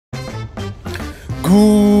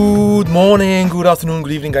Good morning, good afternoon,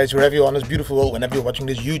 good evening guys, wherever you are on this beautiful world, whenever you're watching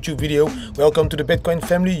this YouTube video. Welcome to the Bitcoin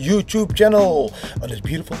Family YouTube channel on this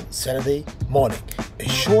beautiful Saturday morning. A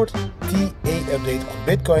short TA update on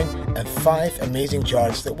Bitcoin and 5 amazing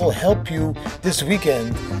charts that will help you this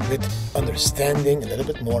weekend with understanding a little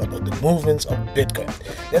bit more about the movements of Bitcoin.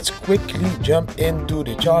 Let's quickly jump into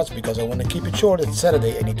the charts because I want to keep it short. It's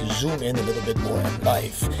Saturday, I need to zoom in a little bit more and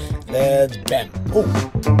live. Let's bam.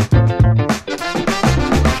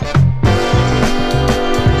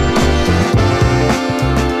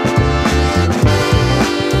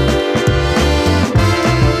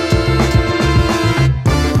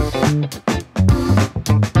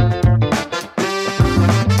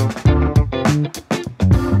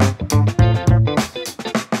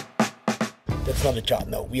 Not a chart,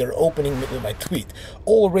 no, we are opening with my tweet.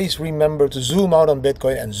 Always remember to zoom out on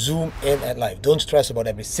Bitcoin and zoom in at live. Don't stress about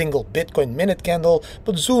every single Bitcoin minute candle,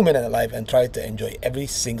 but zoom in at live and try to enjoy every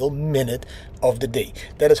single minute of the day.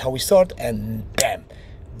 That is how we start, and bam,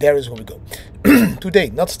 there is where we go. Today,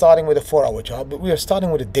 not starting with a 4-hour chart, but we are starting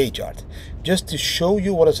with a day chart, just to show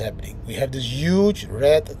you what is happening. We have this huge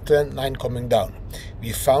red trend line coming down.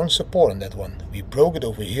 We found support on that one. We broke it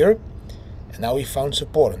over here, and now we found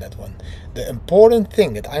support on that one. The important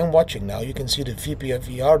thing that I'm watching now, you can see the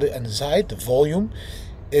VPFVR on the side, the volume,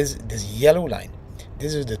 is this yellow line.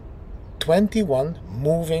 This is the 21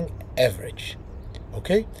 moving average.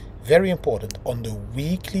 Okay, very important on the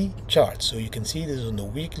weekly chart. So you can see this on the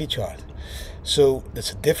weekly chart. So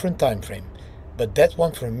that's a different time frame, but that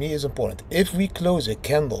one for me is important. If we close a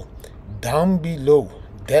candle down below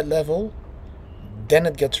that level, then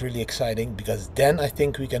it gets really exciting, because then I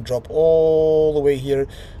think we can drop all the way here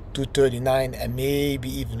to 39 and maybe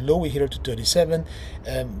even lower here to 37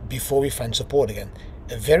 before we find support again.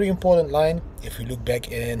 A very important line. If we look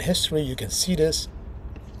back in history, you can see this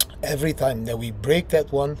every time that we break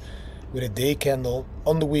that one with a day candle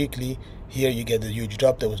on the weekly. Here you get the huge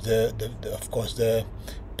drop. That was of course the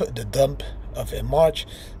dump of in March.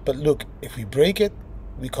 But look, if we break it,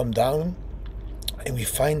 we come down and we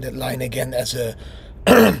find that line again as a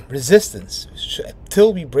resistance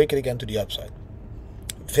until we break it again to the upside.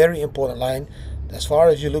 Very important line. As far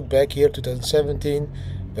as you look back here, 2017,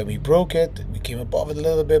 when we broke it, we came above it a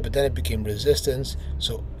little bit, but then it became resistance.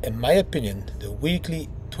 So in my opinion, the weekly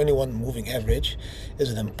 21 moving average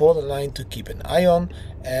is an important line to keep an eye on,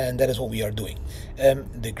 and that is what we are doing.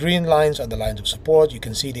 The green lines are the lines of support. You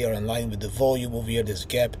can see they are in line with the volume over here, this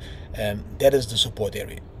gap. That is the support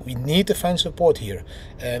area. We need to find support here.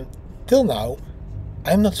 Till now,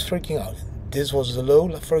 I'm not freaking out. This was the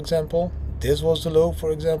low, for example. This was the low,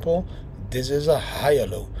 for example. This is a higher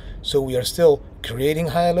low. So we are still creating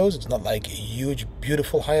higher lows. It's not like a huge,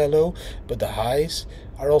 beautiful higher low, but the highs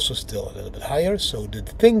are also still a little bit higher. So the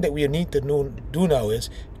thing that we need to do now is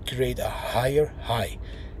create a higher high.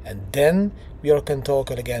 And then we can talk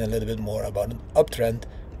again a little bit more about an uptrend.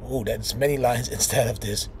 Oh, that's many lines instead of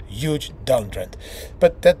this huge downtrend.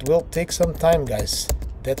 But that will take some time, guys.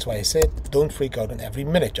 That's why I said don't freak out on every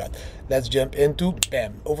minute chart. Let's jump into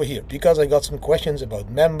BAM over here, because I got some questions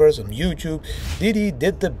about members on YouTube. Didi,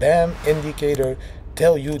 did the BAM indicator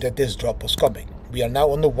tell you that this drop was coming? We are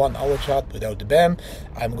now on the 1-hour chart without the BAM.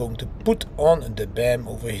 I'm going to put on the BAM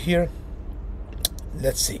over here.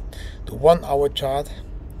 Let's see. The 1-hour chart,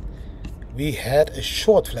 we had a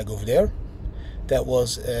short flag over there. That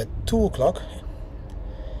was at 2 o'clock.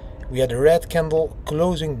 We had a red candle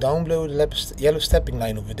closing down below the yellow stepping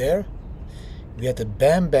line over there. We had the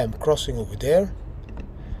BAM crossing over there.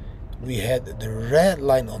 We had the red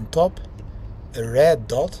line on top, a red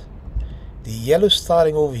dot, the yellow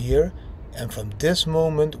starting over here, and from this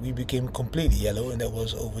moment we became completely yellow, and that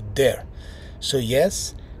was over there. So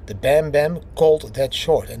yes, the BAM called that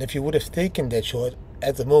short, and if you would have taken that short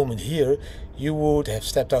at the moment here, you would have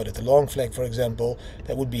stepped out at the long flag, for example.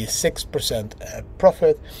 That would be a 6%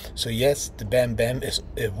 profit. So yes, the BAM is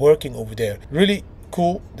working over there. Really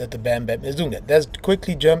cool that the BAM is doing that. Let's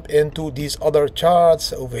quickly jump into these other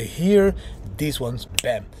charts over here. These ones,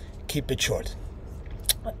 BAM, keep it short.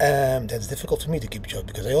 That's difficult for me to keep it short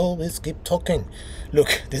because I always keep talking.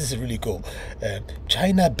 Look, this is really cool.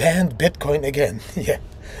 China banned Bitcoin again. Yeah,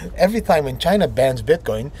 every time when China bans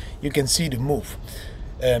Bitcoin, you can see the move.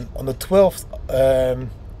 On the 12th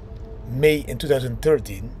May in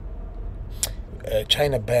 2013,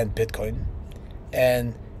 China banned Bitcoin,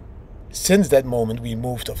 and since that moment we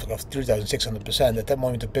moved of 3,600%. At that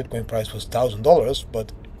moment the Bitcoin price was $1,000,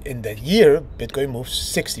 but in that year Bitcoin moved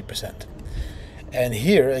 60%. And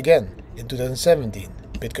here again in 2017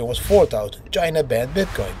 Bitcoin was 4,000. China banned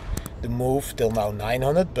Bitcoin. The move till now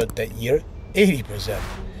 900, but that year 80%.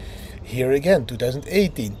 Here again,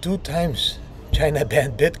 2018, 2 times China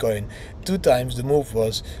banned Bitcoin. 2 times the move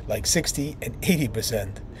was like 60 and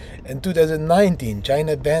 80%. In 2019,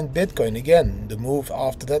 China banned Bitcoin again. The move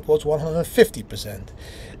after that was 150%.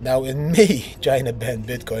 Now in May, China banned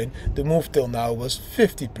Bitcoin. The move till now was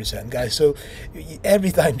 50%, guys. So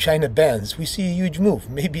every time China bans, we see a huge move.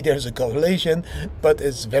 Maybe there's a correlation, but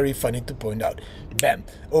it's very funny to point out. Bam,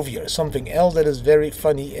 over here. Something else that is very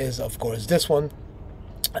funny is, of course, this one.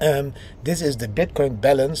 This is the Bitcoin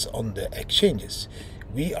balance on the exchanges.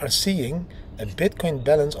 We are seeing a Bitcoin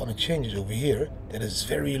balance on exchanges over here that is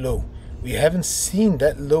very low. We haven't seen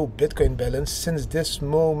that low Bitcoin balance since this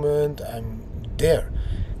moment I'm there.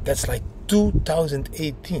 That's like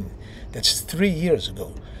 2018. That's 3 years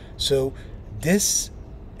ago. So this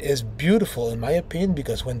is beautiful in my opinion,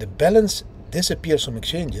 because when the balance disappears from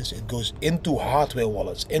exchanges, it goes into hardware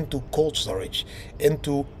wallets, into cold storage,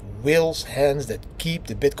 into whales' hands that keep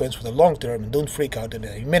the bitcoins for the long term and don't freak out in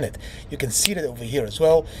any minute. You can see that over here as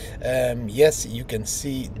well. Yes, you can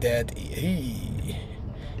see that.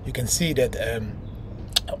 You can see that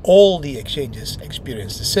all the exchanges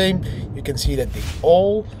experience the same. You can see that they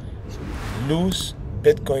all lose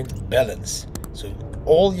Bitcoin balance. So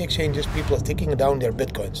all the exchanges, people are taking down their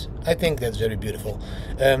bitcoins. I think that's very beautiful.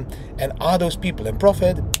 And are those people in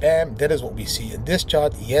profit? Bam, that is what we see in this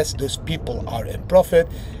chart. Yes, those people are in profit.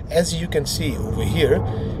 As you can see over here,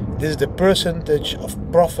 this is the percentage of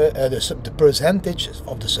profit, the percentage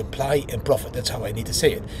of the supply in profit. That's how I need to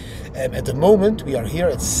say it. At the moment, we are here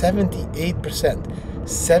at 78%.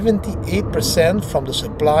 78% from the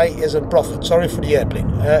supply is in profit. Sorry for the airplane.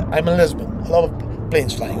 I'm in Lisbon. A lot of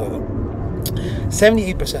planes flying over.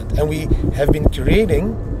 78%, and we have been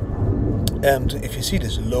creating, if you see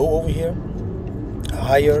this low over here,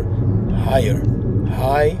 higher, higher,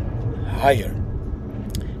 higher.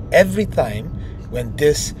 Every time when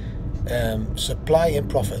this supply and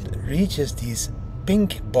profit reaches these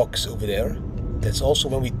pink box over there, that's also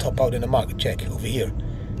when we top out in the market. Check over here,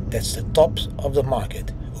 that's the top of the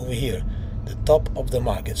market over here, the top of the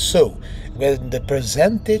market. So when the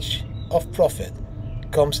percentage of profit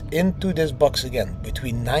comes into this box again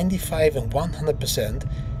between 95 and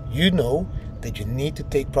 100%, you know that you need to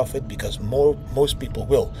take profit, because most people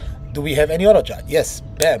will. Do we have any other chart? Yes,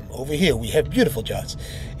 bam, over here we have beautiful charts.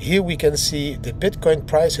 Here we can see the Bitcoin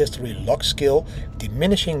price history log scale,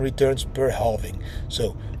 diminishing returns per halving.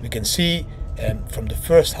 So we can see from the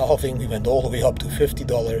first halving we went all the way up to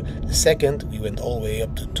 $50. The second we went all the way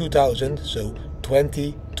up to 2,000, so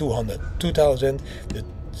 20, 200, 2,000. The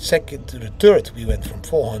second to the third we went from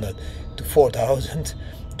 400 to 4,000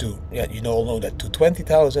 to, yeah, you all know that, to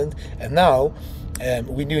 20,000. And now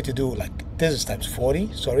we need to do, like, this is times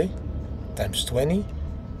 40, sorry, times 20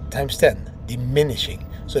 times 10, diminishing.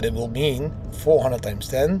 So that will mean 400 times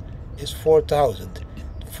 10 is 4,000.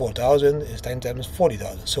 4,000 is 10 times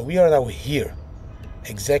 40,000. So we are now here,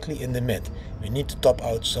 exactly in the mid. We need to top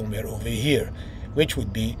out somewhere over here, which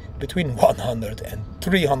would be between 100 and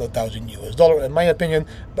 300,000 US dollar, in my opinion.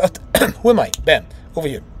 But who am I? Bam, over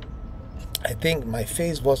here. I think my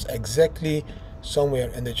face was exactly somewhere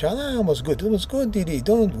in the chart. Ah, it was good. It was good, Didi.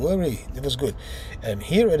 Don't worry. It was good.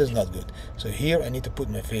 Here it is not good. So here I need to put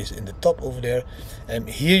my face in the top over there.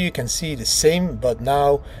 Here you can see the same, but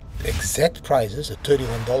now the exact prices: the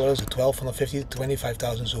 $31, the $1,250, the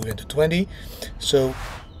 25,000. So we went to 20. So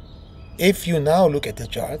if you now look at the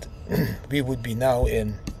chart, we would be now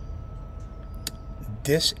in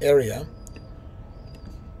this area.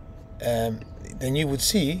 Then you would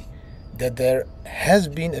see that there has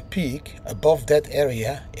been a peak above that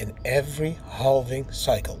area in every halving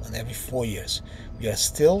cycle, and every 4 years. We are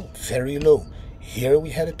still very low. Here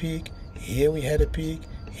we had a peak, here we had a peak,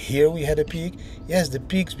 here we had a peak. Yes, the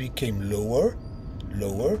peaks became lower,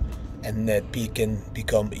 and that peak can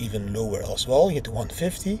become even lower as well, here to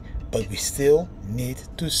 150, but we still need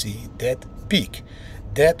to see that peak.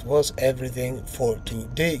 That was everything for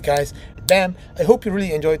today, guys. Bam! I hope you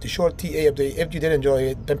really enjoyed the short TA update. If you did enjoy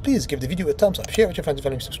it, then please give the video a thumbs up, share with your friends and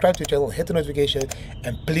family, subscribe to the channel, hit the notification,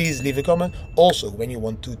 and please leave a comment. Also, when you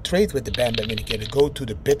want to trade with the Bam Indicator, go to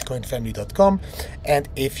the bitcoinfamily.com. And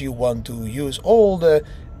if you want to use all the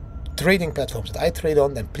trading platforms that I trade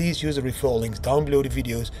on, then please use the referral links down below the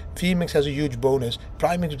videos. VMix has a huge bonus,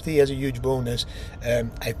 PrimeXBT has a huge bonus,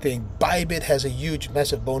 I think Bybit has a huge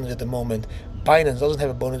massive bonus at the moment. Binance doesn't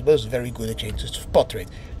have a bonus, but it's very good exchange to spot trade.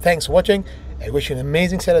 Thanks for watching. I wish you an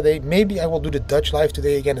amazing Saturday. Maybe I will do the Dutch live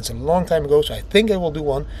today again. It's a long time ago, so I think I will do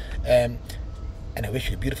one. And I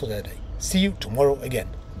wish you a beautiful Saturday. See you tomorrow again.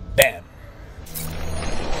 Bam!